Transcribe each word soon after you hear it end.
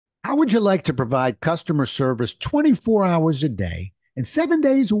How would you like to provide customer service 24 hours a day and 7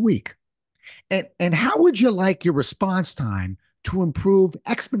 days a week? And how would you like your response time to improve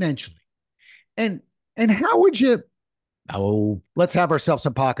exponentially? And and how would you let's have ourselves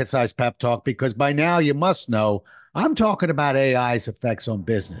a pocket-sized pep talk because by now you must know I'm talking about AI's effects on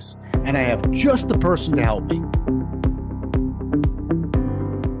business, and I have just the person to help me.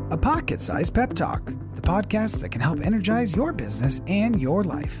 A Pocket Sized Pep Talk, the podcast that can help energize your business and your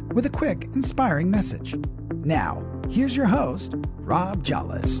life with a quick, inspiring message. Now, here's your host, Rob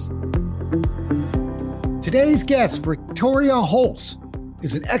Jolles. Today's guest, Victoria Holtz,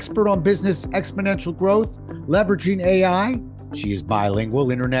 is an expert on business exponential growth, leveraging AI. She is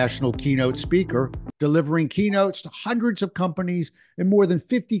bilingual, international keynote speaker, delivering keynotes to hundreds of companies in more than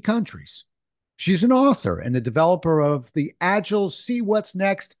 50 countries. She's an author and the developer of the Agile See What's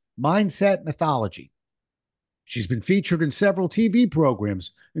Next mindset methodology. She's been featured in several TV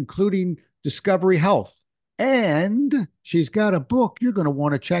programs, including Discovery Health. And she's got a book you're going to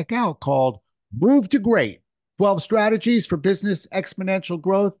want to check out called Move to Great, 12 Strategies for Business Exponential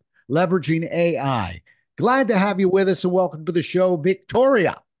Growth, Leveraging AI. Glad to have you with us and welcome to the show,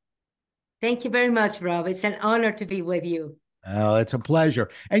 Victoria. Thank you very much, Rob. It's an honor to be with you. Oh, it's a pleasure.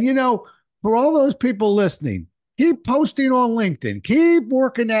 And you know, for all those people listening, keep posting on LinkedIn. Keep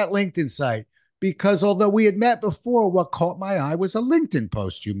working that LinkedIn site because although we had met before, what caught my eye was a LinkedIn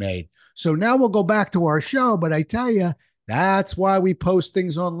post you made. So now we'll go back to our show, but I tell you, that's why we post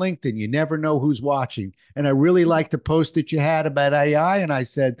things on LinkedIn. You never know who's watching. And I really liked the post that you had about AI. And I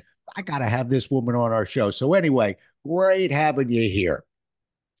said, I got to have this woman on our show. So anyway, great having you here.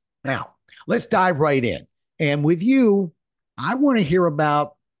 Now, let's dive right in. And with you, I want to hear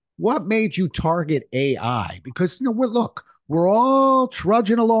about what made you target AI? Because, we're all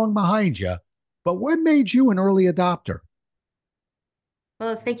trudging along behind you, but what made you an early adopter?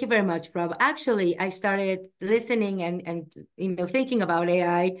 Well, thank you very much, Rob. Actually, I started listening and thinking about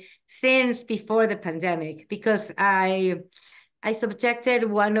AI since before the pandemic because I subjected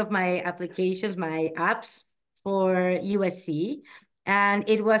one of my applications, my apps for USC, and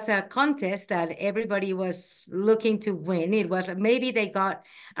it was a contest that everybody was looking to win. It was maybe they got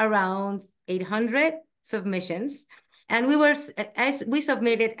around 800 submissions, and we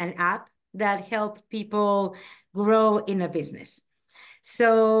submitted an app that helped people grow in a business.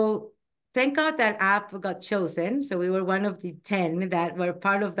 So thank God that app got chosen. So we were one of the 10 that were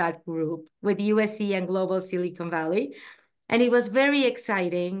part of that group with USC and Global Silicon Valley. And it was very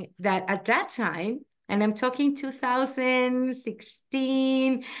exciting that at that time, and I'm talking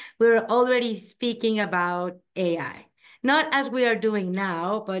 2016, we were already speaking about AI. Not as we are doing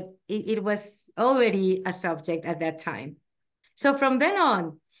now, but it was already a subject at that time. So from then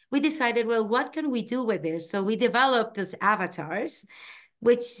on, we decided, well, what can we do with this? So we developed those avatars,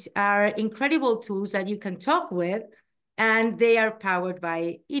 which are incredible tools that you can talk with, and they are powered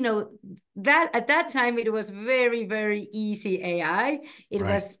by, that at that time, it was very, very easy AI. It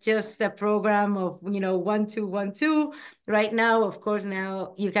was just a program of, 1, 2, 1, 2. Right now, of course,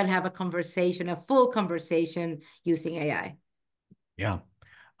 now you can have a full conversation using AI. Yeah.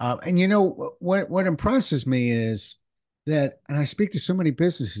 And what impresses me is that, and I speak to so many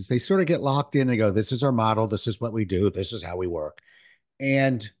businesses, they sort of get locked in and go, this is our model. This is what we do. This is how we work.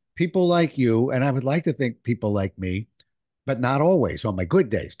 And people like you, and I would like to think people like me, but not always on my good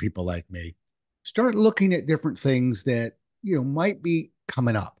days, people like me, start looking at different things that, might be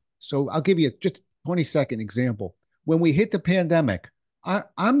coming up. So I'll give you just a 20-second example. When we hit the pandemic,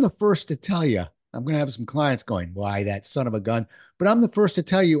 I'm the first to tell you, I'm going to have some clients going, why that son of a gun? But I'm the first to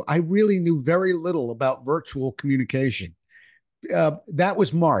tell you, I really knew very little about virtual communication. That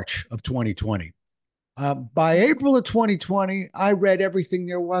was March of 2020. By April of 2020, I read everything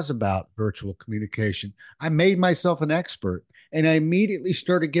there was about virtual communication. I made myself an expert, and I immediately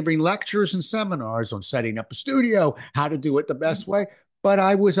started giving lectures and seminars on setting up a studio, how to do it the best way. But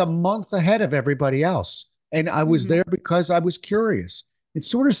I was a month ahead of everybody else, and I was there because I was curious. It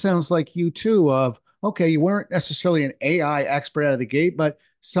sort of sounds like you too okay, you weren't necessarily an AI expert out of the gate, but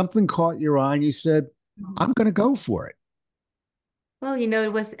something caught your eye and you said, I'm going to go for it. Well,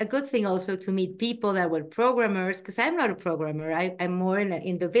 it was a good thing also to meet people that were programmers, because I'm not a programmer. I'm more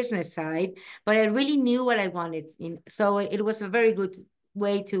in the business side, but I really knew what I wanted. So it was a very good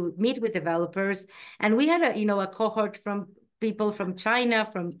way to meet with developers. And we had a cohort from people from China,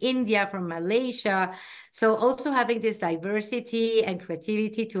 from India, from Malaysia. So also having this diversity and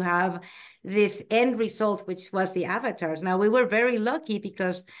creativity to have this end result, which was the avatars. Now, we were very lucky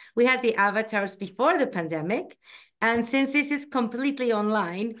because we had the avatars before the pandemic. And since this is completely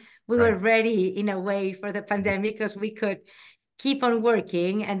online, we were ready in a way for the pandemic because we could keep on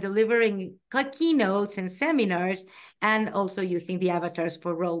working and delivering keynotes and seminars, and also using the avatars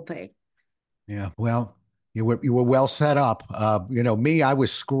for role play. Yeah, well, you were well set up. Me, I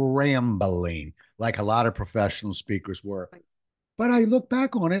was scrambling like a lot of professional speakers were. But I look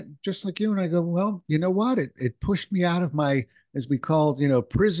back on it just like you, and I go, well, you know what? It pushed me out of my, as we call,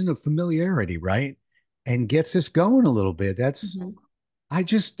 prison of familiarity, right? And gets us going a little bit. Mhm. I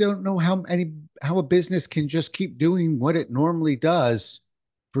just don't know how a business can just keep doing what it normally does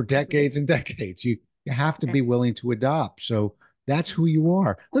for decades and decades. You have to be Yes. willing to adopt. So that's who you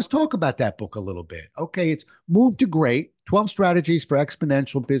are. Let's talk about that book a little bit. Okay, it's Move to Great: 12 Strategies for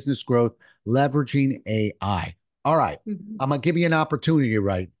Exponential Business Growth, Leveraging AI. All right, Mhm. I'm gonna give you an opportunity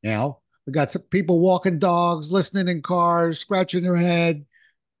right now. We got some people walking dogs, listening in cars, scratching their head.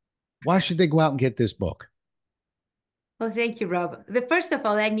 Why should they go out and get this book? Well, thank you, Rob. First of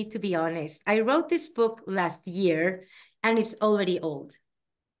all, I need to be honest. I wrote this book last year and it's already old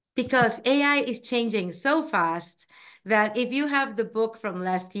because AI is changing so fast that if you have the book from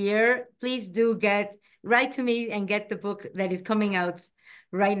last year, please do write to me and get the book that is coming out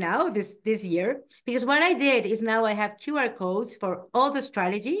right now, this year. Because what I did is now I have QR codes for all the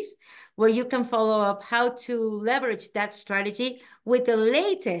strategies where you can follow up how to leverage that strategy with the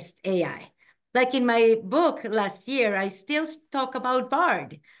latest AI. Like in my book last year, I still talk about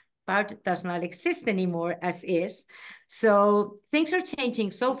Bard. Bard does not exist anymore as is. So things are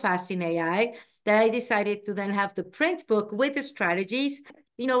changing so fast in AI that I decided to then have the print book with the strategies.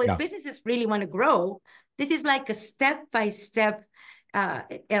 If Yeah. businesses really want to grow, this is like a step-by-step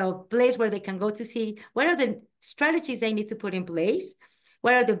place where they can go to see what are the strategies they need to put in place,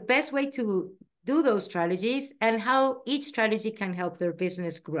 what are the best way to do those strategies, and how each strategy can help their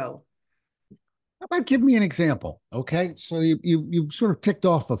business grow. How about give me an example? Okay. So you sort of ticked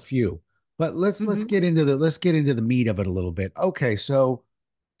off a few, but Mm-hmm. let's get into the meat of it a little bit. Okay, so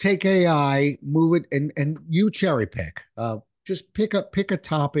take AI, move it, and you cherry pick. Just pick a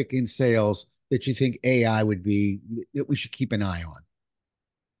topic in sales that you think AI would be that we should keep an eye on.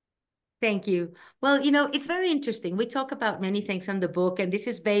 Thank you. Well, it's very interesting. We talk about many things in the book, and this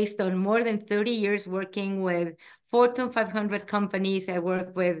is based on more than 30 years working with Fortune 500 companies. I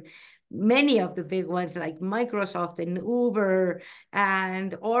work with many of the big ones like Microsoft and Uber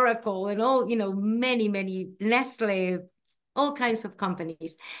and Oracle and all, many, Nestle, all kinds of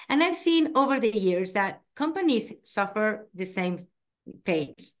companies. And I've seen over the years that companies suffer the same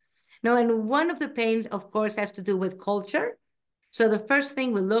pains. Now, and one of the pains, of course, has to do with culture. So the first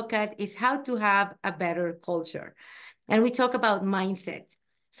thing we look at is how to have a better culture. And we talk about mindset.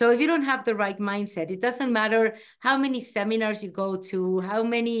 So if you don't have the right mindset, it doesn't matter how many seminars you go to, how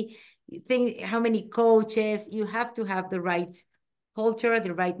many coaches, you have to have the right culture,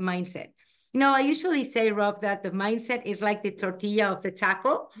 the right mindset. I usually say, Rob, that the mindset is like the tortilla of the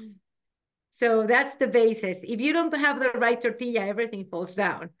taco. So that's the basis. If you don't have the right tortilla, everything falls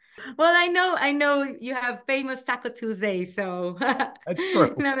down. Well, I know you have famous Taco Tuesday, so That's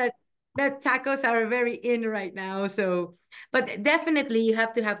true. that tacos are very in right now. So, but definitely you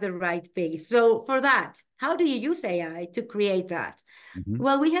have to have the right base. So for that, how do you use AI to create that? Mhm.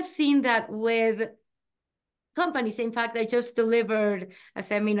 Well, we have seen that with companies. In fact, I just delivered a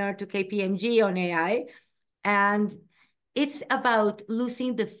seminar to KPMG on AI, and it's about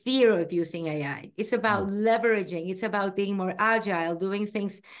losing the fear of using AI. It's about leveraging. It's about being more agile, doing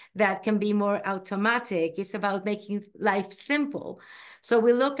things that can be more automatic. It's about making life simple. So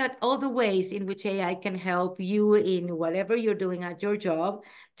we look at all the ways in which AI can help you in whatever you're doing at your job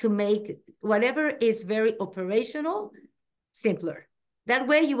to make whatever is very operational simpler. That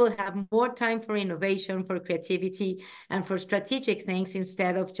way you will have more time for innovation, for creativity, and for strategic things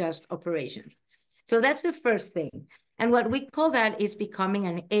instead of just operations. So that's the first thing. And what we call that is becoming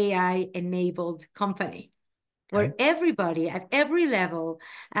an AI-enabled company, Okay. where everybody at every level,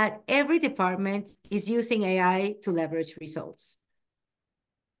 at every department is using AI to leverage results.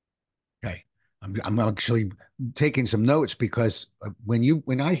 Okay. I'm actually taking some notes because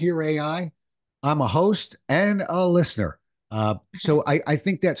when I hear AI, I'm a host and a listener. So I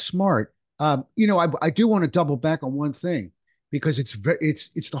think that's smart. I do want to double back on one thing because it's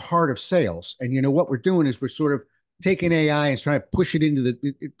the heart of sales. And what we're doing is we're sort of taking AI and trying to push it into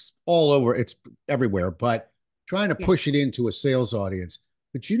it's all over, it's everywhere, but trying to push Yes. it into a sales audience.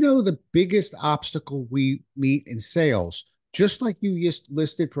 But the biggest obstacle we meet in sales, just like you just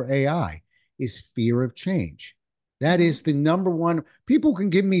listed for AI, is fear of change. That is Mm-hmm. the number one. People can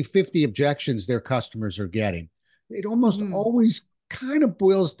give me 50 objections their customers are getting. It almost Mm-hmm. always kind of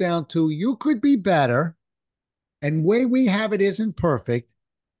boils down to you could be better, and way we have it isn't perfect,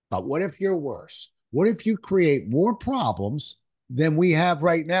 but what if you're worse? What if you create more problems than we have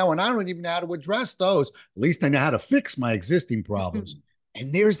right now. And I don't even know how to address those. At least I know how to fix my existing problems.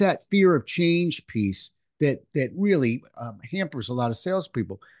 And there's that fear of change piece that really hampers a lot of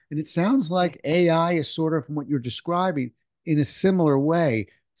salespeople. And it sounds Yeah. like AI is sort of what you're describing in a similar way.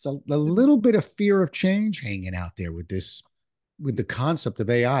 So a Mhm. little bit of fear of change hanging out there with this, with the concept of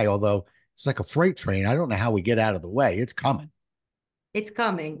AI, although it's like a freight train. I don't know how we get out of the way. It's coming. It's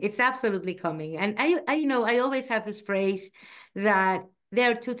coming. It's absolutely coming. And I always have this phrase that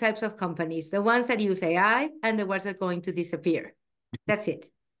there are two types of companies: the ones that use AI and the ones that are going to disappear. That's it.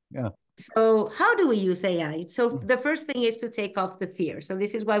 Yeah. So how do we use AI? So the first thing is to take off the fear. So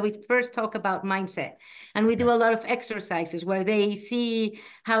this is why we first talk about mindset. And we Okay. do a lot of exercises where they see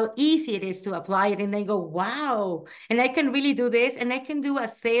how easy it is to apply it and they go, wow, and I can really do this. And I can do a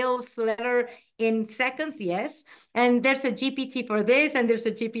sales letter in seconds, yes. And there's a GPT for this and there's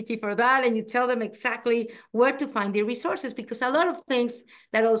a GPT for that. And you tell them exactly where to find the resources, because a lot of things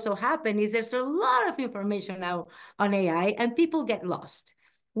that also happen is there's a lot of information now on AI and people get lost.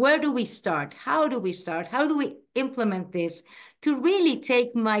 Where do we start? How do we start? How do we implement this to really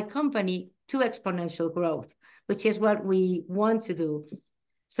take my company to exponential growth, which is what we want to do?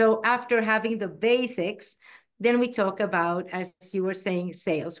 So after having the basics, then we talk about, as you were saying,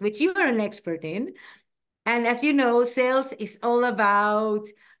 sales, which you are an expert in. And as you know, sales is all about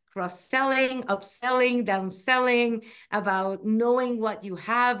cross-selling, upselling, downselling, about knowing what you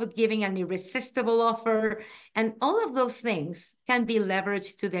have, giving an irresistible offer. And all of those things can be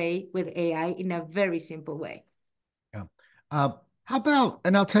leveraged today with AI in a very simple way. Yeah. Uh, how about,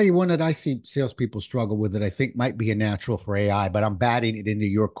 and I'll tell you one that I see salespeople struggle with that I think might be a natural for AI, but I'm batting it into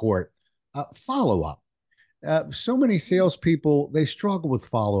your court. Follow up. So many salespeople, they struggle with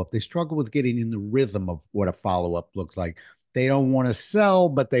follow up. They struggle with getting in the rhythm of what a follow up looks like. They don't want to sell,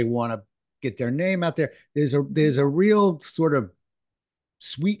 but they want to get their name out there. There's a real sort of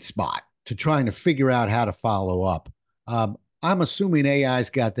sweet spot to trying to figure out how to follow up. I'm assuming AI's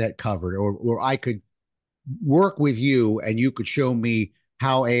got that covered, or I could work with you and you could show me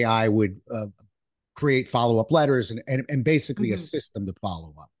how AI would create follow up letters and basically a Mm-hmm. system to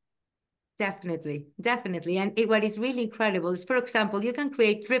follow up. Definitely, definitely. And what is really incredible is, for example, you can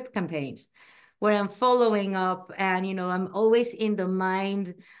create drip campaigns where I'm following up and, I'm always in the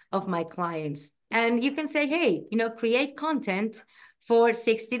mind of my clients. And you can say, hey, create content for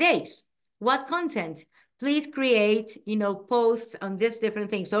 60 days. What content? Please create, posts on these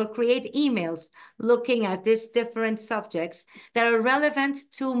different things, or create emails looking at these different subjects that are relevant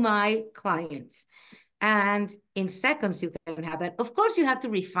to my clients. And in seconds you can have that. Of course, you have to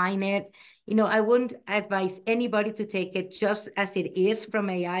refine it. I wouldn't advise anybody to take it just as it is from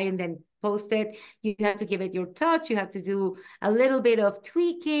AI and then post it. You have to give it your touch. You have to do a little bit of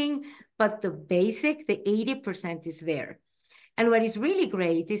tweaking, but the basic, the 80% is there. And what is really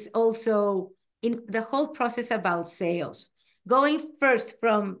great is also in the whole process about sales, going first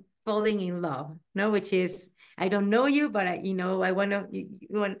from falling in love, which is, I don't know you, but I want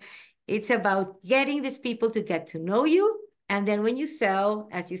to, it's about getting these people to get to know you. And then when you sell,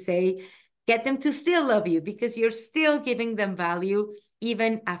 as you say, get them to still love you, because you're still giving them value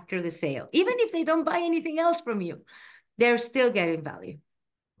even after the sale. Even if they don't buy anything else from you, they're still getting value.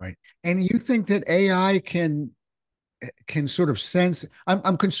 Right. And you think that AI can sort of sense,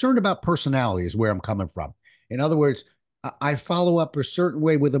 I'm concerned about personality is where I'm coming from. In other words, I follow up a certain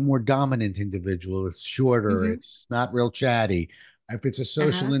way with a more dominant individual. It's shorter, Mm-hmm. it's not real chatty. If it's a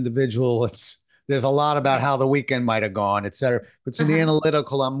social Uh-huh. individual, it's there's a lot about Yeah. how the weekend might have gone, et cetera. If it's an Uh-huh.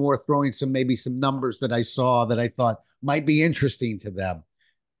 analytical, I'm more throwing maybe some numbers that I saw that I thought might be interesting to them.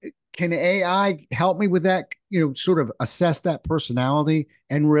 Can AI help me with that, sort of assess that personality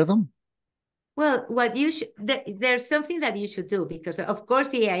and rhythm? Well, what you should, there's something that you should do, because of course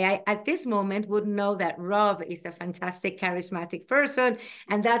the AI at this moment would know that Rob is a fantastic, charismatic person,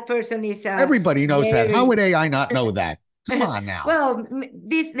 and that person is a Everybody knows that. How very would AI not know that? Come on now. well,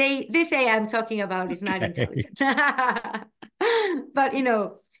 this AI I'm talking about is not Okay. intelligent. But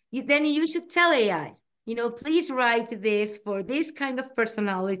then you should tell AI, please write this for this kind of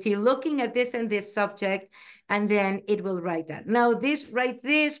personality, looking at this and this subject, and then it will write that. Now write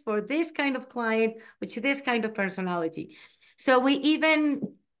this for this kind of client, which is this kind of personality. So we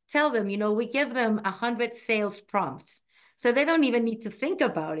even tell them, we give them 100 sales prompts. So they don't even need to think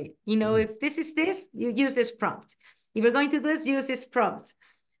about it. If this is this, you use this prompt. If you're going to do this, use this prompt.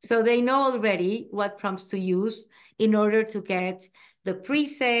 So they know already what prompts to use in order to get the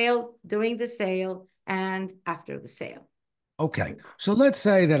pre-sale, during the sale, and after the sale. Okay. So let's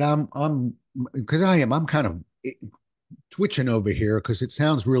say that I'm because I'm kind of twitching over here because it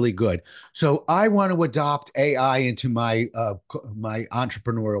sounds really good. So I want to adopt AI into my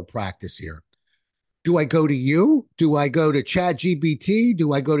entrepreneurial practice here. Do I go to you? Do I go to ChatGPT?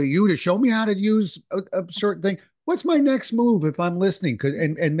 Do I go to you to show me how to use a certain thing? What's my next move if I'm listening?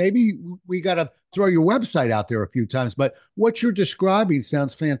 And maybe we got to throw your website out there a few times, but what you're describing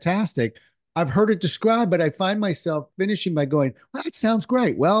sounds fantastic. I've heard it described, but I find myself finishing by going, well, that sounds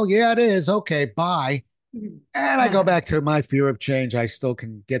great. Well, yeah, it is. Okay, bye. And I go back to my fear of change. I still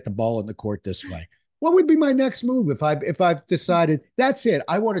can get the ball in the court this way. What would be my next move if I've decided that's it?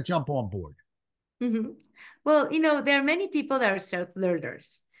 I want to jump on board. Mm-hmm. Well, there are many people that are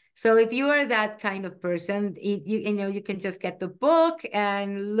self-learners. So if you are that kind of person, you can just get the book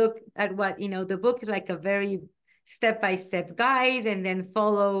and look at what, the book is like a very step-by-step guide, and then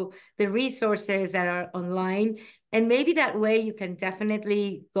follow the resources that are online. And maybe that way you can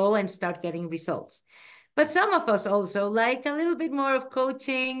definitely go and start getting results. But some of us also like a little bit more of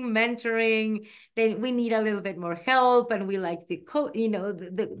coaching, mentoring. Then we need a little bit more help, and we like the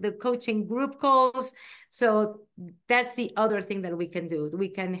coaching group calls. So that's the other thing that we can do. We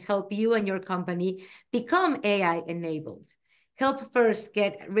can help you and your company become AI enabled. Help first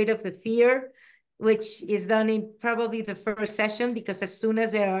get rid of the fear, which is done in probably the first session, because as soon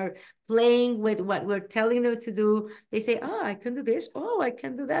as they are playing with what we're telling them to do, they say, oh, I can do this. Oh, I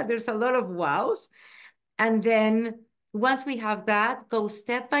can do that. There's a lot of wows. And then once we have that, go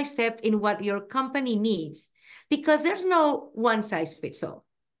step by step in what your company needs, because there's no one size fits all.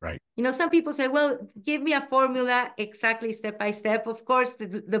 Right. Some people say, well, give me a formula exactly step by step. Of course,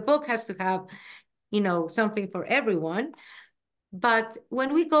 the book has to have, something for everyone. But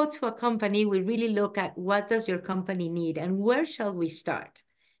when we go to a company, we really look at what does your company need and where shall we start?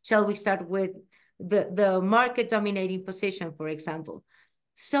 Shall we start with the market dominating position, for example?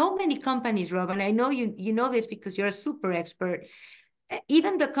 So many companies, Rob, and I know you know this because you're a super expert.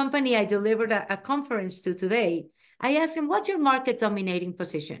 Even the company I delivered a conference to today, I asked them, what's your market dominating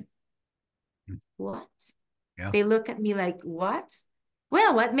position? What? Yeah. They look at me like, what?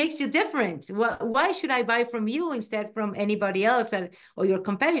 Well, what makes you different? Why should I buy from you instead from anybody else or your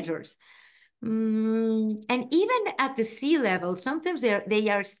competitors? And even at the C level, sometimes they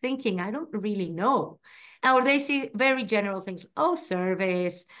are thinking, I don't really know. Or they say very general things, oh,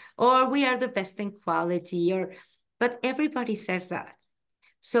 service, or we are the best in quality, but everybody says that.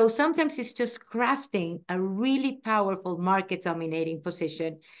 So sometimes it's just crafting a really powerful market dominating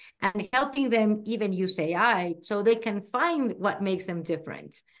position and helping them even use AI so they can find what makes them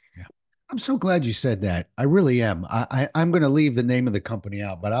different. Yeah. I'm so glad you said that. I really am. I'm going to leave the name of the company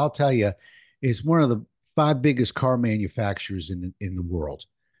out, but I'll tell you, it's one of the five biggest car manufacturers in the world.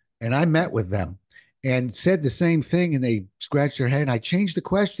 And I met with them and said the same thing, and they scratched their head. And I changed the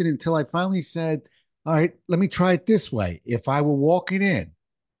question until I finally said, all right, let me try it this way. If I were walking in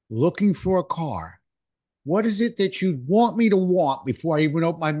looking for a car, what is it that you want me to want before I even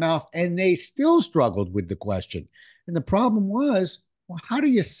open my mouth? And they still struggled with the question. And the problem was, well, how do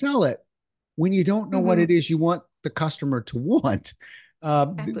you sell it when you don't know what Mm-hmm. it is you want the customer to want?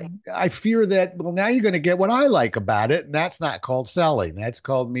 Exactly. I fear that, well, now you're going to get what I like about it. And that's not called selling. That's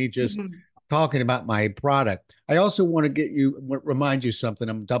called me just Mm-hmm. talking about my product. I also want to remind you something.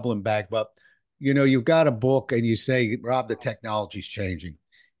 I'm doubling back, but you've got a book and you say, Rob, the technology's changing.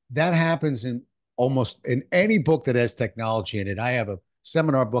 That happens in almost in any book that has technology in it. I have a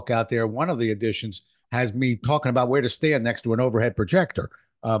seminar book out there. One of the editions has me talking about where to stand next to an overhead projector.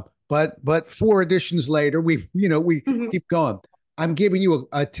 But four editions later, we Mm-hmm. keep going. I'm giving you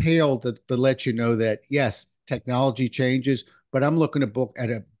a tale to let you know that yes, technology changes, but I'm looking at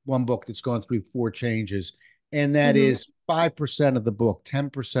one book that's gone through four changes, and that Mm-hmm. is 5% of the book,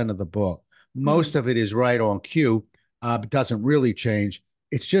 10% of the book. Most of it is right on cue, but doesn't really change.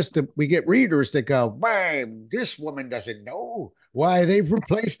 It's just that we get readers that go, "Man, this woman doesn't know why they've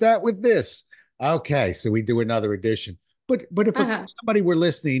replaced that with this." Okay, so we do another edition. But if Uh-huh. somebody were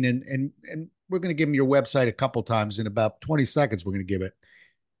listening and we're going to give them your website a couple times in about 20 seconds, we're going to give it.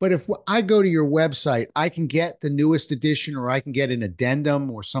 But if I go to your website, I can get the newest edition or I can get an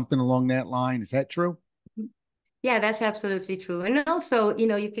addendum or something along that line. Is that true? Yeah, that's absolutely true. And also,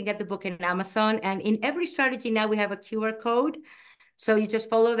 you can get the book in Amazon, and in every strategy now we have a QR code. So you just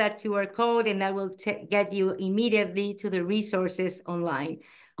follow that QR code, and that will get you immediately to the resources online,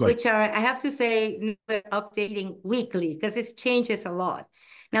 Good. which are, I have to say, we're updating weekly because it changes a lot.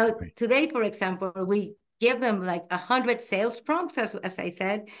 Now, Right. today, for example, we give them like 100 sales prompts, as I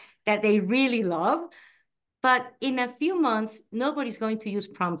said, that they really love. But in a few months, nobody's going to use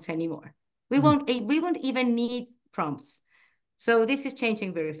prompts anymore. Mm, We won't even need prompts. So this is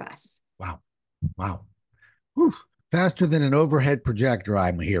changing very fast. wow. Wow. Whew. Faster than an overhead projector,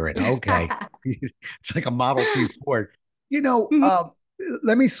 I'm hearing. Okay. It's like a Model T Ford. You know, Mhm.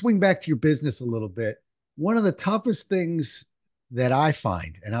 let me swing back to your business a little bit. One of the toughest things that I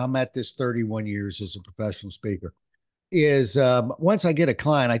find, and I'm at this 31 years as a professional speaker, is once I get a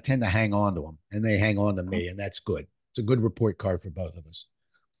client, I tend to hang on to them and they hang on to me, and that's good. It's a good report card for both of us.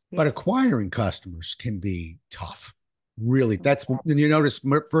 But Yes. acquiring customers can be tough. Really, that's when you notice.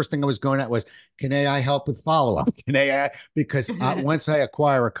 First thing I was going at was, can AI help with follow up? Can AI? Because once I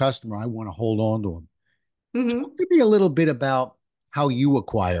acquire a customer, I want to hold on to them. Hmm. Talk to me a little bit about how you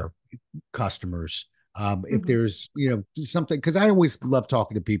acquire customers. If Hmm. there's, something, because I always love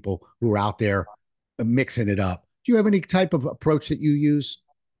talking to people who are out there mixing it up. Do you have any type of approach that you use?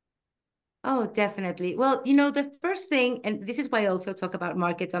 Oh, definitely. Well, the first thing, and this is why I also talk about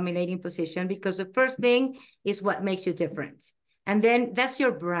market dominating position, because the first thing is what makes you different. And then that's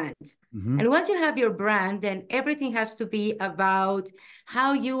your brand. Hmm. And once you have your brand, then everything has to be about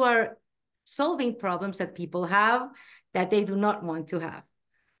how you are solving problems that people have that they do not want to have.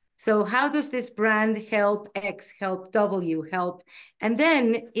 So how does this brand help X, help W, help? And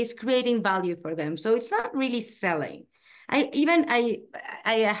then it's creating value for them. So it's not really selling. I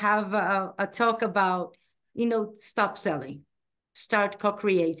have a talk about, stop selling, start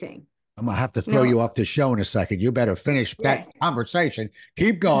co-creating. I'm gonna have to throw you No, off the show in a second. You better finish that yes. conversation.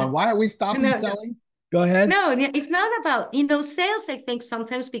 Keep going. Why are we stopping No, selling? Go ahead. no, it's not about, sales, I think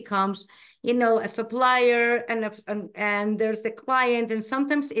sometimes becomes, a supplier and there's a client, and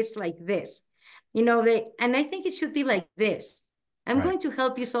sometimes it's like this, and I think it should be like this. I'm Right. going to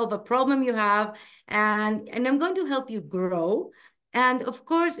help you solve a problem you have, and I'm going to help you grow. And of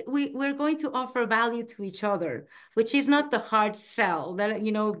course, we're going to offer value to each other, which is not the hard sell that,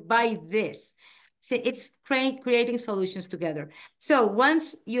 buy this. So it's creating solutions together. So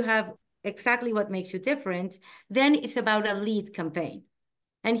once you have exactly what makes you different, then it's about a lead campaign.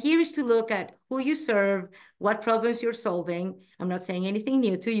 And here is to look at who you serve, what problems you're solving. I'm not saying anything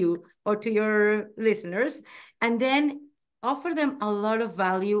new to you or to your listeners. And then offer them a lot of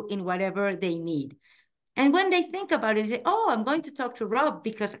value in whatever they need. And when they think about it, they say, "Oh, I'm going to talk to Rob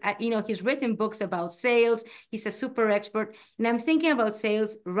because he's written books about sales. He's a super expert, and I'm thinking about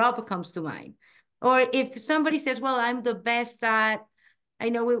sales. Rob comes to mind." Or if somebody says, "Well, I'm the best at," I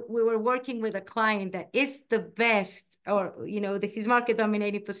know we were working with a client that is the best, or his market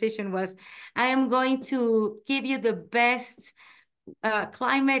dominating position was, "I am going to give you the best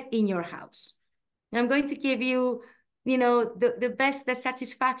climate in your house. I'm going to give you, the best, the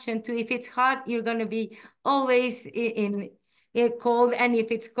satisfaction to, if it's hot, you're going to be always in cold. And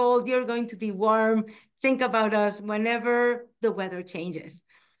if it's cold, you're going to be warm. Think about us whenever the weather changes."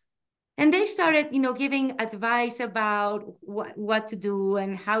 And they started, giving advice about what to do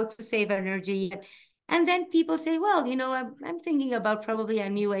and how to save energy. And then people say, "Well, I'm thinking about probably a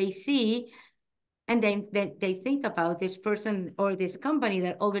new AC." And then they think about this person or this company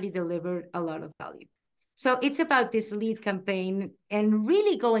that already delivered a lot of value. So it's about this lead campaign and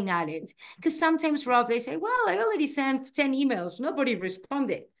really going at it. Because sometimes, Rob, they say, "Well, I already sent 10 emails. Nobody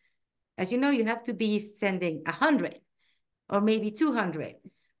responded." As you know, you have to be sending 100 or maybe 200,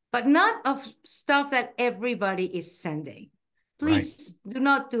 but not of stuff that everybody is sending. Right. Please do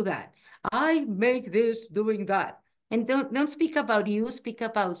not do that. "I make this doing that." And don't speak about you, speak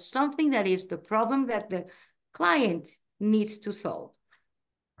about something that is the problem that the client needs to solve.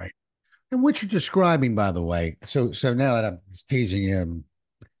 Right. And what you're describing, by the way, so now that I'm teasing you and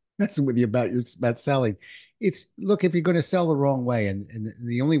messing with you about selling, it's look, if you're going to sell the wrong way, and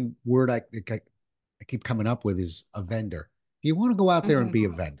the only word I keep coming up with is a vendor. You want to go out there and be a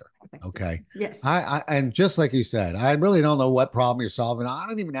Mhm. vendor. Okay. Yes. And just like you said, I really don't know what problem you're solving. I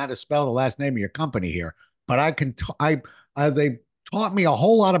don't even know how to spell the last name of your company here, but I can, they taught me a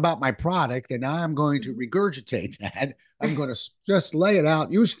whole lot about my product, and now I'm going to Mhm. regurgitate that. I'm going to just lay it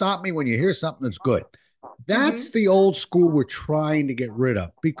out. You stop me when you hear something that's good. That's Mhm. the old school we're trying to get rid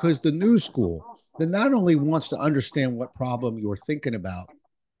of, because the new school that not only wants to understand what problem you're thinking about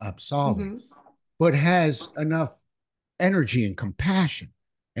solving, Mhm. but has enough energy and compassion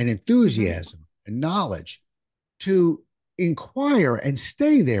and Mhm. enthusiasm and knowledge to inquire and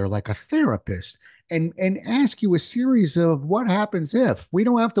stay there like a therapist, and ask you a series of what happens if. We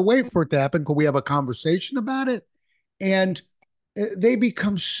don't have to wait for it to happen. Could we have a conversation about it? And they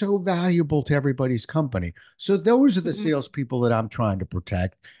become so valuable to everybody's company. So those are the Mhm. salespeople that I'm trying to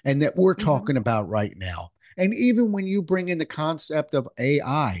protect and that we're Mhm. talking about right now. And even when you bring in the concept of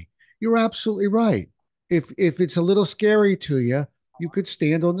AI, you're absolutely right. If it's a little scary to you, you could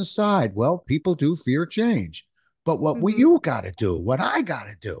stand on the side. Well, people do fear change. But what Mhm. you got to do, what I got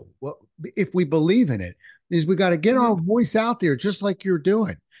to do, what if we believe in it, is we got to get our Mhm. voice out there just like you're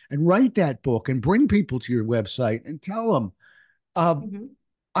doing and write that book and bring people to your website and tell them, uh, Mhm.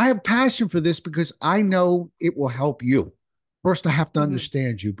 I have passion for this because I know it will help you. First, I have to Mhm.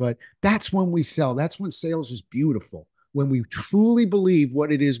 understand you, but that's when we sell. That's when sales is beautiful, when we truly believe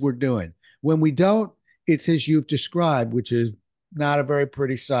what it is we're doing. When we don't, it's as you've described, which is not a very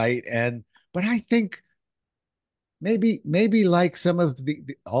pretty sight. But I think maybe like some of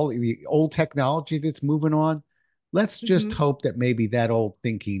all the old technology that's moving on, let's just Mhm. hope that maybe that old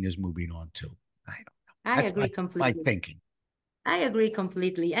thinking is moving on too. I don't know. I That's agree my completely. thinking. I agree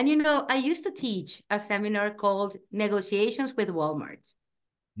completely. And I used to teach a seminar called Negotiations with Walmart.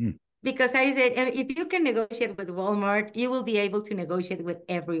 Hmm, Because I said, if you can negotiate with Walmart, you will be able to negotiate with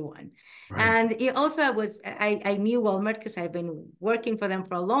everyone. right. And it also, I knew Walmart because I've been working for them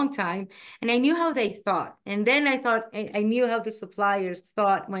for a long time, and I knew how they thought. And then I thought I knew how the suppliers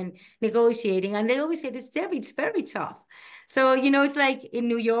thought when negotiating, and they always said it's very tough. So it's like in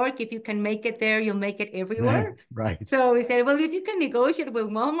New York, if you can make it there, you'll make it Right. everywhere. Right. So we said, well, if you can negotiate with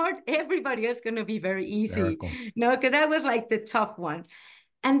Walmart, everybody else is going to be very easy. Hysterical. No, because that was like the tough one.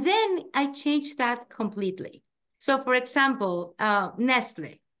 And then I changed that completely. So, for example,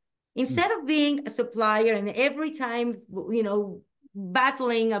 Nestle, Hmm. instead of being a supplier and every time,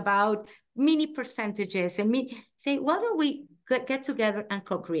 battling about mini percentages and say, why don't we get together and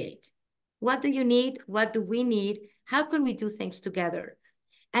co-create? What do you need? What do we need? How can we do things together?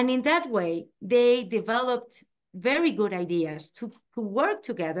 And in that way, they developed very good ideas to work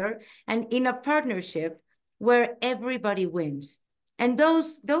together and in a partnership where everybody wins. And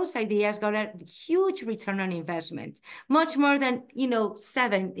those ideas got a huge return on investment, much more than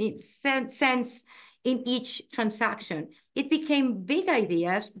 7 cents in each transaction. It became big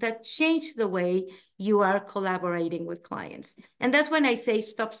ideas that changed the way you are collaborating with clients. And that's when I say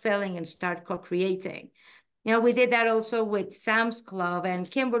stop selling and start co-creating. We did that also with Sam's Club and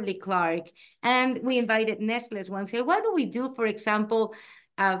Kimberly Clark, and we invited Nestle's once. Say, why don't we do, for example,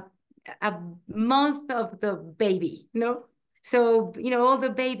 a, a month of the baby, So, all the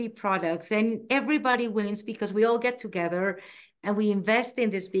baby products, and everybody wins because we all get together and we invest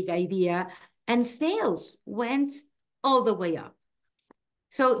in this big idea, and sales went all the way up.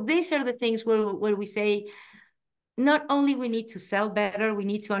 So these are the things where we say, not only we need to sell better, we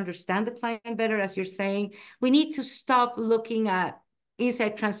need to understand the client better, as you're saying. We need to stop looking at, is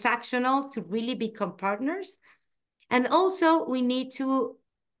it transactional, to really become partners? And also we need to,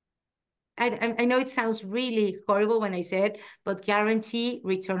 I know it sounds really horrible when I say it, but guarantee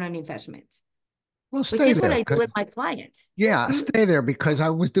return on investment, Well, which stay is what there. I do with my clients. Yeah, Hmm? stay there because I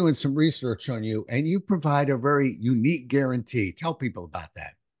was doing some research on you and you provide a very unique guarantee. Tell people about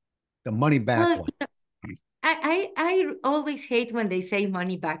that. The money back Well, one. I always hate when they say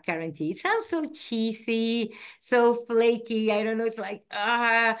money back guarantee. It sounds so cheesy, so flaky. I don't know. It's like,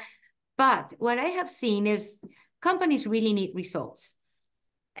 but what I have seen is companies really need results.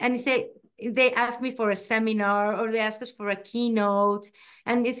 And they ask me for a seminar or they ask us for a keynote.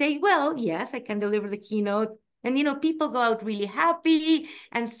 And they say, well, yes, I can deliver the keynote. And, people go out really happy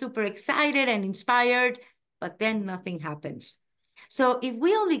and super excited and inspired, but then nothing happens. So if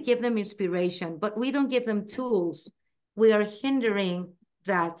we only give them inspiration, but we don't give them tools, we are hindering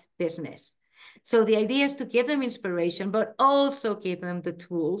that business. So the idea is to give them inspiration, but also give them the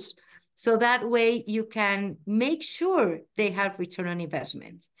tools. So that way you can make sure they have return on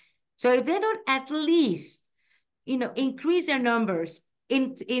investment. So if they don't at least, increase their numbers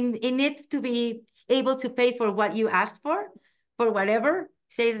in it to be able to pay for what you asked for whatever,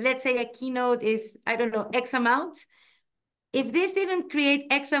 say, let's say a keynote is, I don't know, X amount. If this didn't create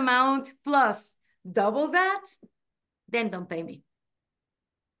X amount plus double that, then don't pay me.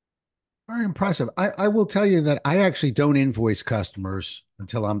 Very impressive. I will tell you that I actually don't invoice customers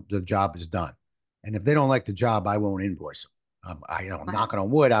until the job is done. And if they don't like the job, I won't invoice them. I'm Wow. knocking on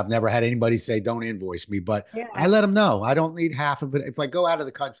wood. I've never had anybody say don't invoice me, but I Yeah. let them know I don't need half of it. If I go out of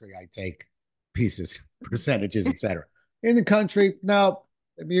the country, I take pieces, percentages, etc. In the country, no,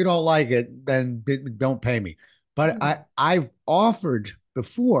 if you don't like it, then don't pay me. But Mhm. I've offered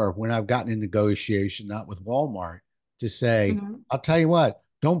before when I've gotten in negotiation, not with Walmart, to say, Mhm. I'll tell you what,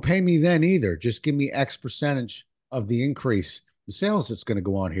 don't pay me then either. Just give me X percentage of the increase, the sales that's going to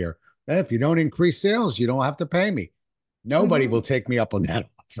go on here. And if you don't increase sales, you don't have to pay me. Nobody will Mhm. take me up on that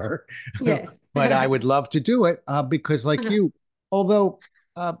offer, Yes. but I would love to do it because, like you, although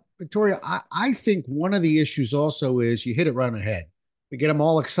Victoria, I think one of the issues also is you hit it right on the head. We get them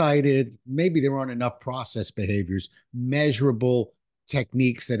all excited. Maybe there aren't enough process behaviors, measurable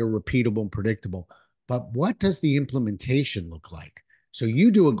techniques that are repeatable and predictable. But what does the implementation look like? So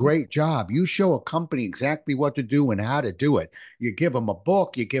you do a Mhm. great job. You show a company exactly what to do and how to do it. You give them a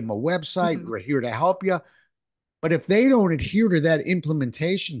book, you give them a website, Mhm. we're here to help you. But if they don't adhere to that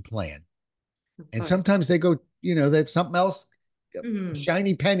implementation plan, Of and course. sometimes they go, that something else, Mhm.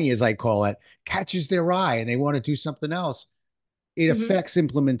 shiny penny, as I call it, catches their eye and they want to do something else, it Mhm. affects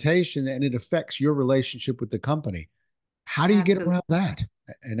implementation and it affects your relationship with the company. How do you get Absolutely. around that?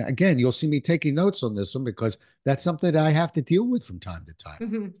 And again, you'll see me taking notes on this one because that's something that I have to deal with from time to time.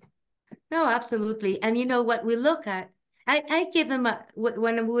 Mhm. No, absolutely. And you know what we look at, I give them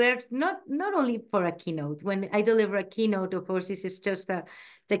when we're not only for a keynote, when I deliver a keynote, of course, this is just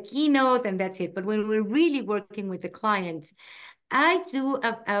the keynote and that's it. But when we're really working with the clients, I do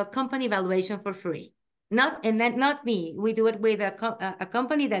a company evaluation for free. Not and then not me. We do it with a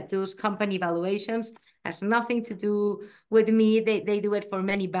company that does company evaluations. Has nothing to do with me. They do it for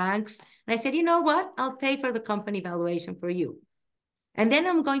many banks. And I said, you know what? I'll pay for the company evaluation for you. And then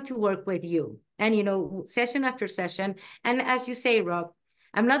I'm going to work with you. And session after session. And as you say, Rob,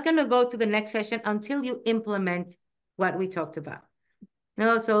 I'm not going to go to the next session until you implement what we talked about.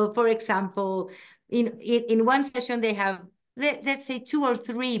 No, so for example, in one session they have let's say two or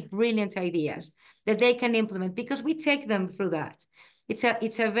three brilliant ideas that they can implement because we take them through that. It's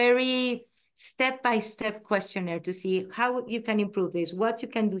a very step-by-step questionnaire to see how you can improve this, what you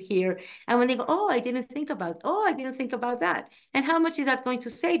can do here. And when they go, oh, I didn't think about that. And how much is that going to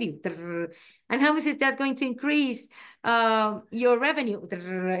save you? And how much is that going to increase your revenue?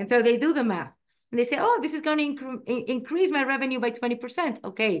 And so they do the math. And they say, oh, this is going to increase my revenue by 20%.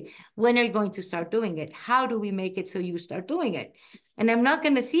 Okay, when are you going to start doing it? How do we make it so you start doing it? And I'm not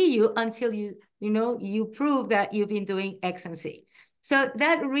going to see you until you prove that you've been doing X and Z. So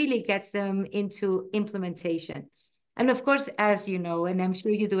that really gets them into implementation. And of course, as you know, and I'm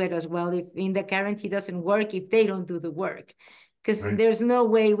sure you do it as well, if in the guarantee doesn't work, if they don't do the work, because Right. there's no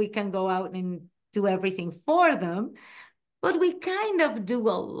way we can go out and do everything for them. But we kind of do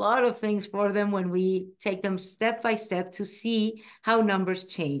a lot of things for them when we take them step by step to see how numbers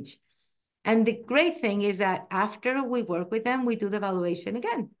change. And the great thing is that after we work with them, we do the evaluation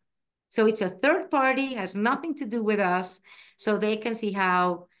again. So it's a third party, has nothing to do with us. So they can see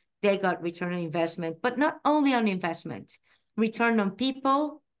how they got return on investment, but not only on investment, return on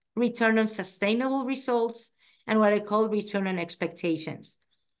people, return on sustainable results, and what I call return on expectations,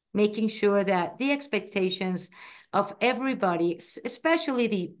 making sure that the expectations of everybody, especially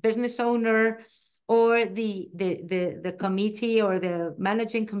the business owner or the committee or the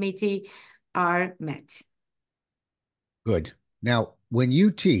managing committee, are met. Good. Now, when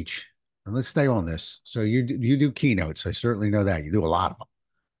you teach, and let's stay on this. So you do keynotes. I certainly know that. You do a lot of them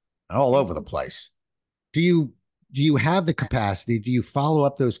all over the Mhm. place. Do you do you have the capacity? Do you follow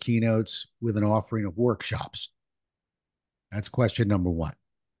up those keynotes with an offering of workshops? That's question number one.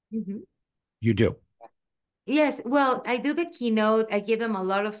 Mhm. You do. Yes, well, I do the keynote. I give them a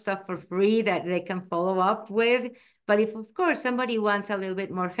lot of stuff for free that they can follow up with. But if, of course, somebody wants a little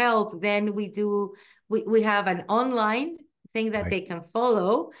bit more help, then we have an online thing that Right. they can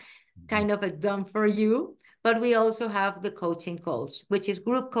follow, Mhm. kind of a done for you. But we also have the coaching calls, which is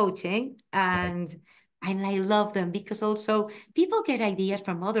group coaching. Right. And I love them because also people get ideas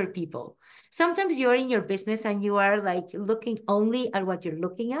from other people. Sometimes you're in your business and you are like looking only at what you're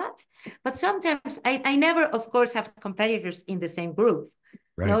looking at. But sometimes I never, of course, have competitors in the same group.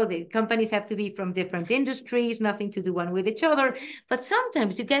 Right. No, the companies have to be from different industries, nothing to do one with each other. But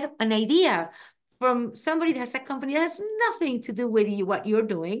sometimes you get an idea from somebody that has a company that has nothing to do with you, what you're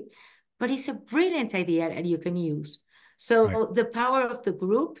doing, but it's a brilliant idea that you can use. Right. So the power of the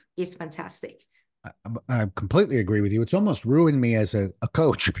group is fantastic. I completely agree with you. It's almost ruined me as a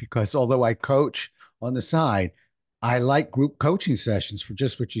coach because although I coach on the side, I like group coaching sessions for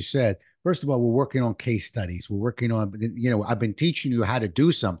just what you said. First of all, we're working on case studies. We're working on, I've been teaching you how to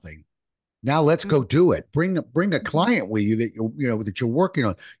do something. Now let's go do it. Bring a Mhm. client with you that that you're working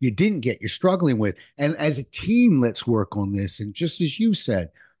on. You didn't get, you're struggling with. And as a team, let's work on this. And just as you said,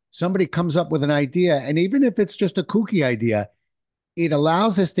 somebody comes up with an idea, and even if it's just a kooky idea, it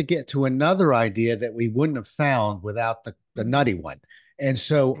allows us to get to another idea that we wouldn't have found without the nutty one. And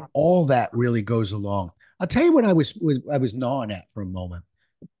so all that really goes along. I'll tell you what I was gnawing at for a moment.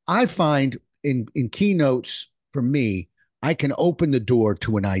 I find in keynotes for me, I can open the door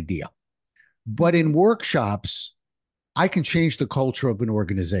to an idea. But in Mhm. workshops, I can change the culture of an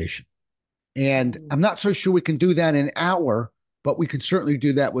organization. And Mhm. I'm not so sure we can do that in an hour, but we can certainly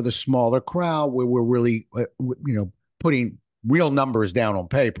do that with a smaller crowd where we're really, putting real numbers down on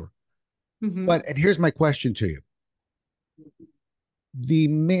paper. Mhm. But and here's my question to you: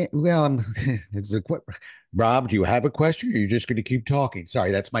 it's a Rob, do you have a question or are you just going to keep talking?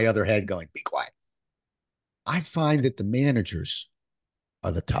 Sorry, that's my other head going, be quiet. I find that the managers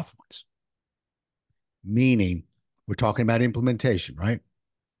are the tough ones, meaning we're talking about implementation, right?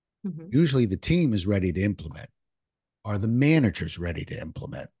 Mhm. Usually the team is ready to implement. Are the managers ready to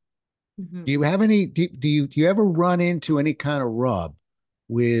implement? Do Mhm. you have any, do you ever run into any kind of rub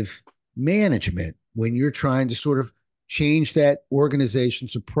with management when you're trying to sort of change that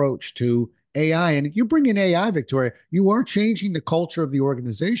organization's approach to AI? And you bring in AI, Victoria, you are changing the culture of the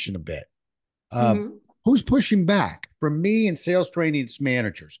organization a bit. Uh, Mhm. who's pushing back? From me and sales training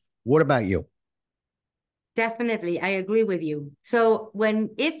managers. What about you? Definitely, I agree with you. So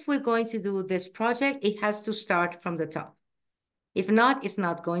if we're going to do this project, it has to start from the top. If not, it's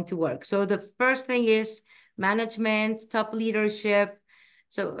not going to work. So the first thing is management, top leadership.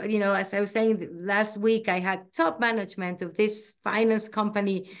 So, as I was saying last week, I had top management of this finance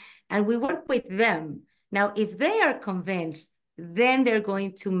company, and we work with them. Now, if they are convinced, then they're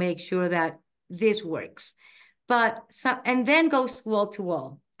going to make sure that this works. And then goes wall to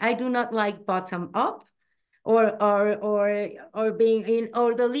wall. I do not like bottom up or being in,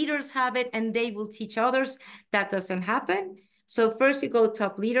 or the leaders have it and they will teach others. That doesn't happen. So first you go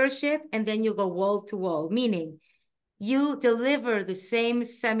top leadership and then you go wall to wall, meaning you deliver the same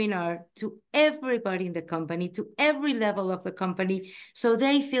seminar to everybody in the company, to every level of the company, so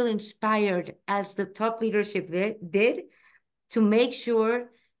they feel inspired as the top leadership did, to make sure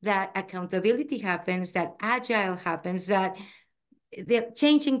that accountability happens, that agile happens, that they're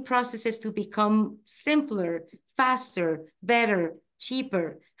changing processes to become simpler, faster, better,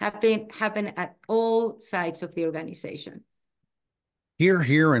 cheaper, happen at all sides of the organization.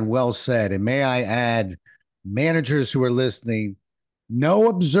 Here, and well said. And may I add, managers who are listening, no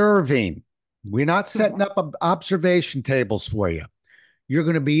observing. We're not setting up observation tables for you. You're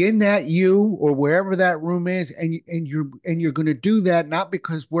going to be in that you or wherever that room is, and you're going to do that not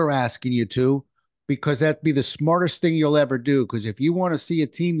because we're asking you to, because that'd be the smartest thing you'll ever do. Because if you want to see a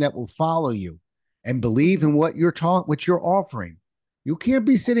team that will follow you and believe in what you're offering, you can't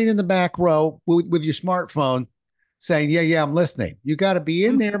be sitting in the back row with your smartphone saying, "Yeah, yeah, I'm listening." You got to be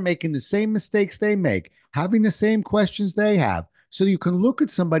in there making the same mistakes they make, having the same questions they have, so you can look at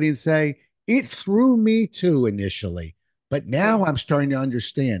somebody and say, "It threw me too initially." But now Yes. I'm starting to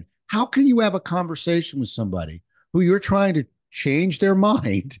understand. How can you have a conversation with somebody who you're trying to change their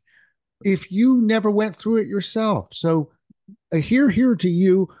mind if you never went through it yourself? So, here to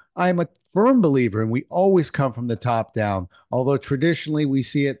you, I'm a firm believer, and we always come from the top down, although traditionally we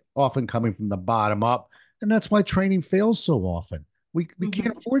see it often coming from the bottom up. And that's why training fails so often. We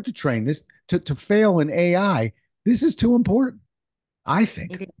can't Mhm. afford to train this to fail in AI. This is too important, I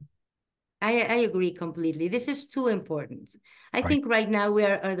think. It is. I agree completely. This is too important. I Right. think right now we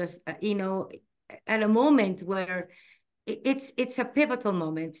are at a moment where it's a pivotal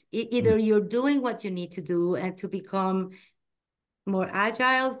moment. Mm. Either you're doing what you need to do and to become more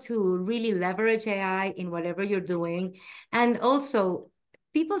agile, to really leverage AI in whatever you're doing. And also,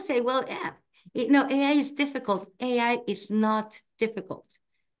 people say, well, yeah, AI is difficult. AI is not difficult.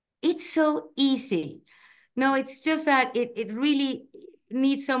 It's so easy. No, it's just that it really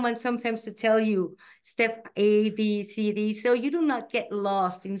needs someone sometimes to tell you step A, B, C, D, so you do not get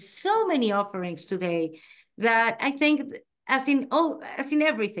lost in so many offerings today that I think, as in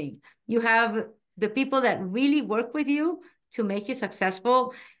everything, you have the people that really work with you to make you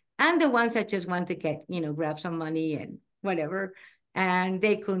successful, and the ones that just want to grab some money and whatever, and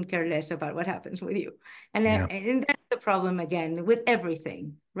they couldn't care less about what happens with you. Yeah. And that's the problem again with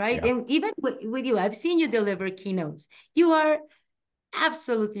everything, right? Yeah. And even with you, I've seen you deliver keynotes. You are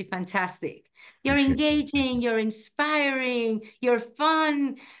absolutely fantastic. You're Appreciate that. Thank you. engaging, you're inspiring, you're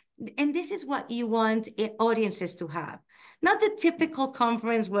fun. And this is what you want audiences to have. Not the typical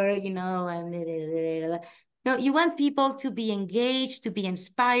conference where, no, you want people to be engaged, to be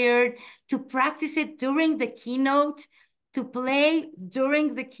inspired, to practice it during the keynote, to play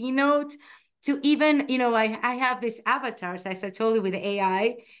during the keynote, to even, I have these avatars, as I told you, with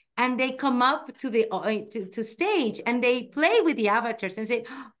AI, and they come up to the to stage and they play with the avatars and say,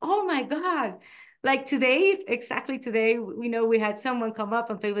 oh my God, like today, exactly today, we know we had someone come up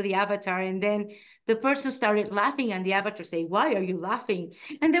and play with the avatar, and then the person started laughing and the avatar say, why are you laughing?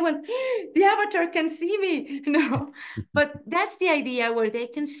 And they went, the avatar can see me. No, but that's the idea, where they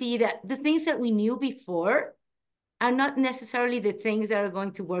can see that the things that we knew before are not necessarily the things that are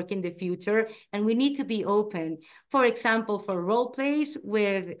going to work in the future. And we need to be open, for example, for role plays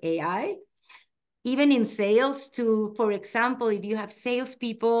with AI, even in sales, to, for example, if you have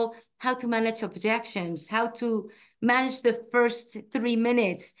salespeople, how to manage objections, how to manage the first 3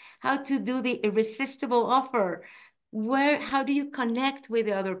 minutes, how to do the irresistible offer. How do you connect with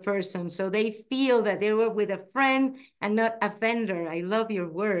the other person so they feel that they were with a friend and not a vendor? I love your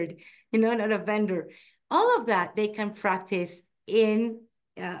word, not a vendor. All of that they can practice in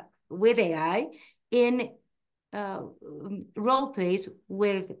with AI in role plays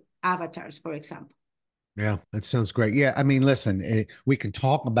with avatars, for example. Yeah, that sounds great. Yeah, I mean, listen, we can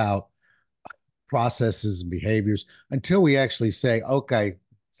talk about processes and behaviors until we actually say, okay,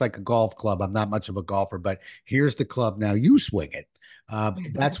 it's like a golf club. I'm not much of a golfer, but here's the club. Now you swing it.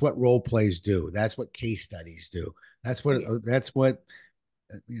 That's what role plays do. That's what case studies do. Yeah. That's what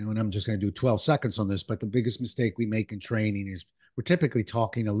and I'm just going to do 12 seconds on this, but the biggest mistake we make in training is we're typically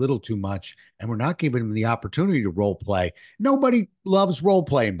talking a little too much and we're not giving them the opportunity to role play. Nobody loves role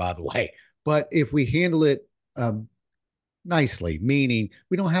playing, by the way, but if we handle it nicely, meaning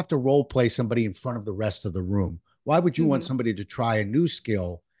we don't have to role play somebody in front of the rest of the room. Why would you want Mm-hmm. somebody to try a new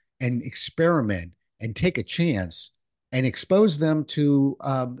skill and experiment and take a chance and expose them to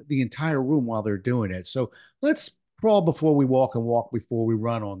the entire room while they're doing it? So let's crawl before we walk and walk before we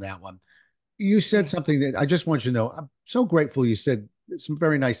run on that one. You said Yeah. something that I just want you to know. I'm so grateful you said some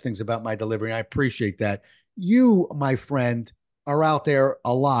very nice things about my delivery. I appreciate that. You, my friend, are out there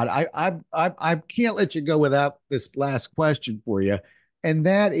a lot. I can't let you go without this last question for you, and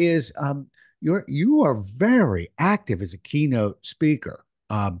that is, you are very active as a keynote speaker,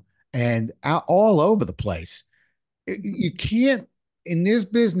 and all over the place. You can't in this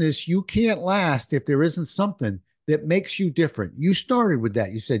business. You can't last if there isn't something that makes you different. You started with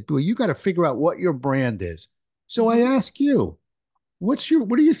that. You said, well, you got to figure out what your brand is. So I Mm-hmm. ask you, what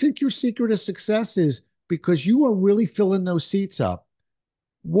do you think your secret of success is? Because you are really filling those seats up.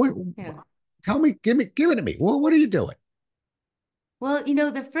 What Yeah. tell me, give it to me. What are you doing? Well,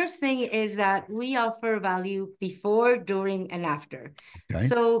 the first thing is that we offer value before, during, and after. Okay.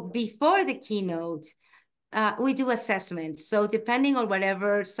 So before the keynote, we do assessments. So depending on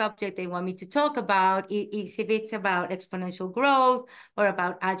whatever subject they want me to talk about, if it's about exponential growth or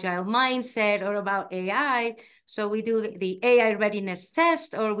about agile mindset or about AI, so we do the AI readiness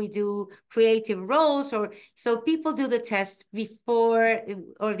test, or we do creative roles, or so people do the test before,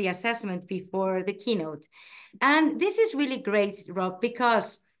 or the assessment before the keynote. And this is really great, Rob,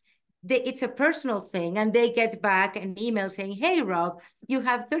 because it's a personal thing, and they get back an email saying, hey, Rob, you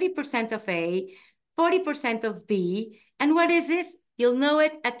have 30% of A, 40% of B, and what is this? You'll know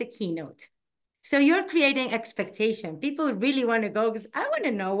it at the keynote. So you're creating expectation. People really want to go because I want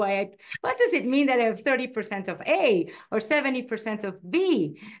to know what does it mean that I have 30% of A or 70% of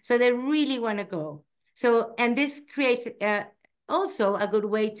B? So they really want to go. So, and this creates also a good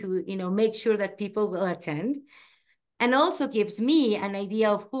way to, make sure that people will attend, and also gives me an idea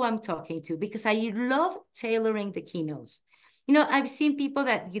of who I'm talking to, because I love tailoring the keynotes. I've seen people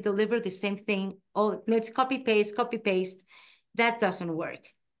that you deliver the same thing, it's copy paste, copy paste. That doesn't work.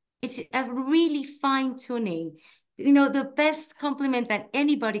 It's a really fine tuning. The best compliment that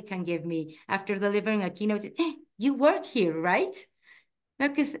anybody can give me after delivering a keynote is, hey, you work here, right?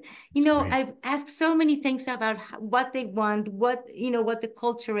 Because, That's great. I've asked so many things about what they want, what the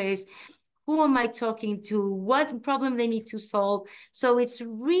culture is, who am I talking to, what problem they need to solve. So it's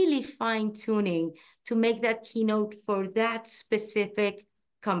really fine tuning to make that keynote for that specific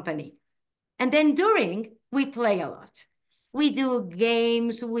company. And then during, we play a lot. We do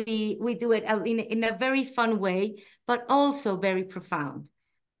games, we do it in a very fun way, but also very profound.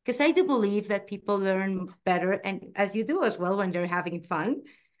 Because I do believe that people learn better, and as you do as well, when they're having fun,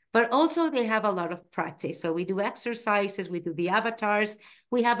 but also they have a lot of practice. So we do exercises, we do the avatars,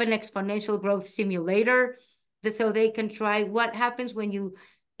 we have an exponential growth simulator, so they can try what happens when you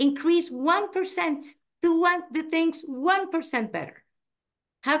increase 1%, do the things 1% better.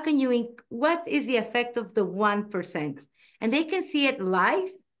 How can what is the effect of the 1%? And they can see it live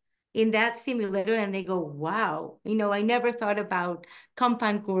in that simulator, and they go, wow, I never thought about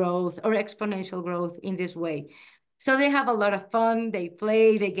compound growth or exponential growth in this way. So they have a lot of fun, they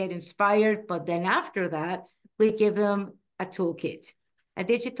play, they get inspired, but then after that, we give them a toolkit, a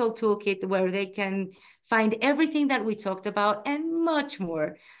digital toolkit where they can find everything that we talked about and much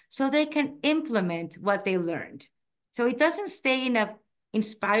more, so they can implement what they learned. So it doesn't stay in a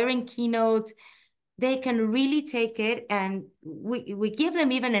inspiring keynote. They can really take it, and we give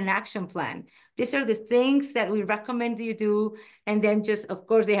them even an action plan. These are the things that we recommend you do. And then just, of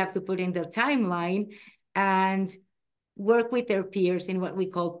course, they have to put in the timeline and work with their peers in what we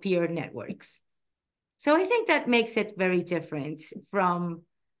call peer networks. So I think that makes it very different from,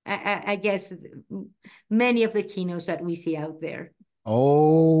 I guess, many of the keynotes that we see out there.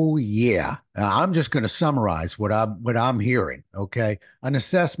 Oh yeah. I'm just going to summarize what I'm hearing. Okay. An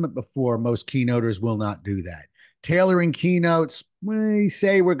assessment before most keynoters will not do that. Tailoring keynotes, we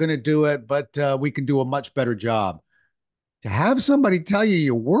say we're going to do it, but we can do a much better job. To have somebody tell you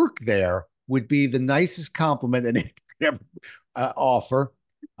you work there would be the nicest compliment that they could ever offer.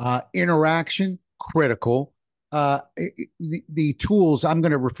 Interaction, critical. The tools, I'm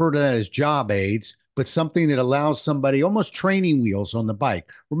going to refer to that as job aids, but something that allows somebody almost training wheels on the bike.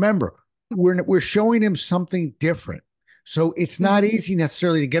 Remember, we're showing him something different. So it's not Mhm. easy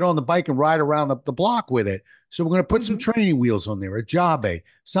necessarily to get on the bike and ride around the block with it. So we're going to put some Mhm. training wheels on there, a job aid,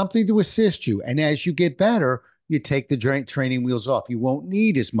 something to assist you. And as you get better, you take the training wheels off. You won't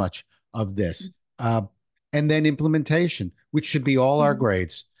need as much of this. And then implementation, which should be all our Mhm.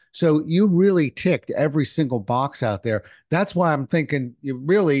 grades. So you really ticked every single box out there. That's why I'm thinking you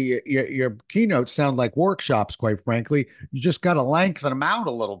really your keynotes sound like workshops, quite frankly. You just got to lengthen them out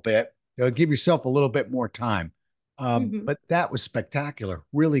a little bit. Give yourself a little bit more time. Mhm. But that was spectacular,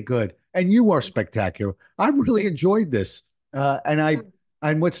 really good. And you are spectacular. I really enjoyed this.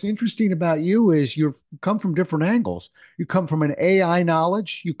 And what's interesting about you is you've come from different angles. You come from an AI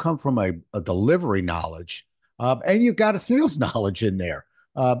knowledge, you come from a delivery knowledge, and you've got a sales knowledge in there.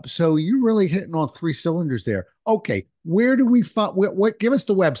 So you're really hitting on three cylinders there. Okay, where do we find what? Give us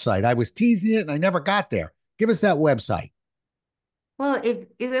the website. I was teasing it and I never got there. Give us that website. Well, if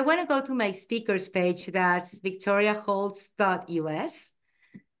they want to go to my speakers page, that's victoriaholtz.us.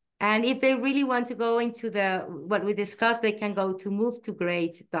 And if they really want to go into the what we discussed, they can go to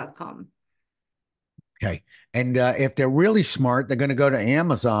movetogreat.com. Okay. And if they're really smart, they're going to go to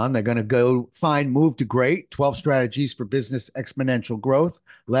Amazon. They're going to go find Move to Great 12 Strategies for Business Exponential Growth,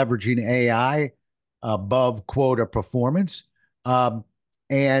 Leveraging AI Above Quota Performance. Um,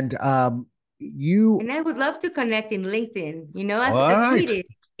 and you, And I would love to connect in LinkedIn, all as we right. did.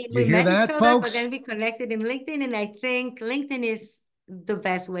 You We hear met each that, other, but folks? then we connected in LinkedIn. And I think LinkedIn is the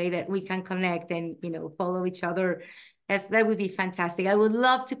best way that we can connect and, follow each other. That would be fantastic. I would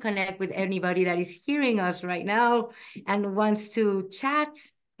love to connect with anybody that is hearing us right now and wants to chat.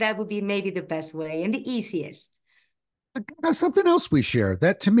 That would be maybe the best way and the easiest. That's something else we share.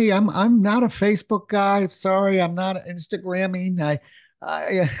 That to me, I'm not a Facebook guy. Sorry, I'm not Instagramming. I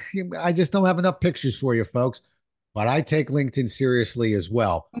I just don't have enough pictures for you, folks. But I take LinkedIn seriously as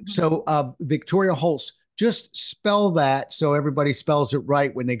well. Mhm. So, Victoria Holtz, just spell that so everybody spells it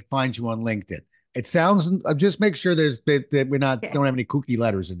right when they find you on LinkedIn. It sounds. Just make sure that we're not don't Yes. have any kooky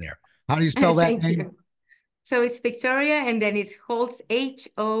letters in there. How do you spell that Thank name? you. So it's Victoria and then it's Holtz, Holtz.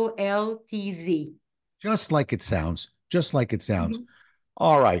 Just like it sounds. Just like it sounds. Mhm.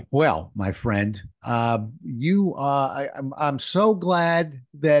 All right. Well, my friend, I'm so glad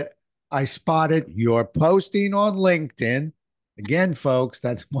that I spotted your posting on LinkedIn. Again, folks,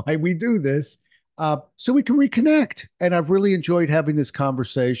 that's why we do this, so we can reconnect. And I've really enjoyed having this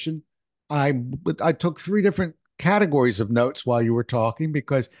conversation. I I took three different categories of notes while you were talking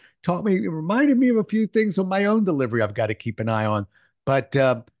because it reminded me of a few things on my own delivery I've got to keep an eye on. But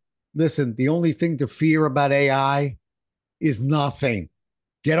listen, the only thing to fear about AI is nothing.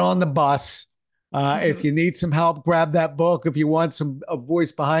 Get on the bus. If Mhm. you need some help, grab that book. If you want some a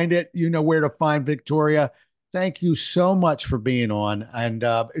voice behind it, you know where to find Victoria. Thank you so much for being on, and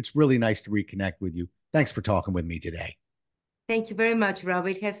it's really nice to reconnect with you. Thanks for talking with me today. Thank you very much, Rob.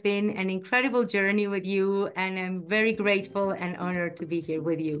 It has been an incredible journey with you, and I'm very grateful and honored to be here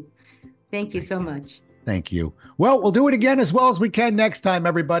with you. Thank you Thank so you. much. Thank you. Well, we'll do it again as well as we can next time,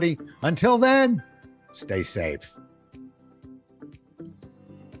 everybody. Until then, stay safe.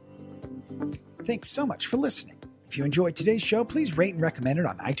 Thanks so much for listening. If you enjoyed today's show, please rate and recommend it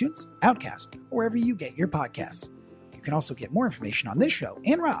on iTunes, Outcast, or wherever you get your podcasts. You can also get more information on this show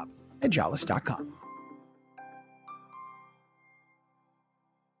and Rob at jollis.com.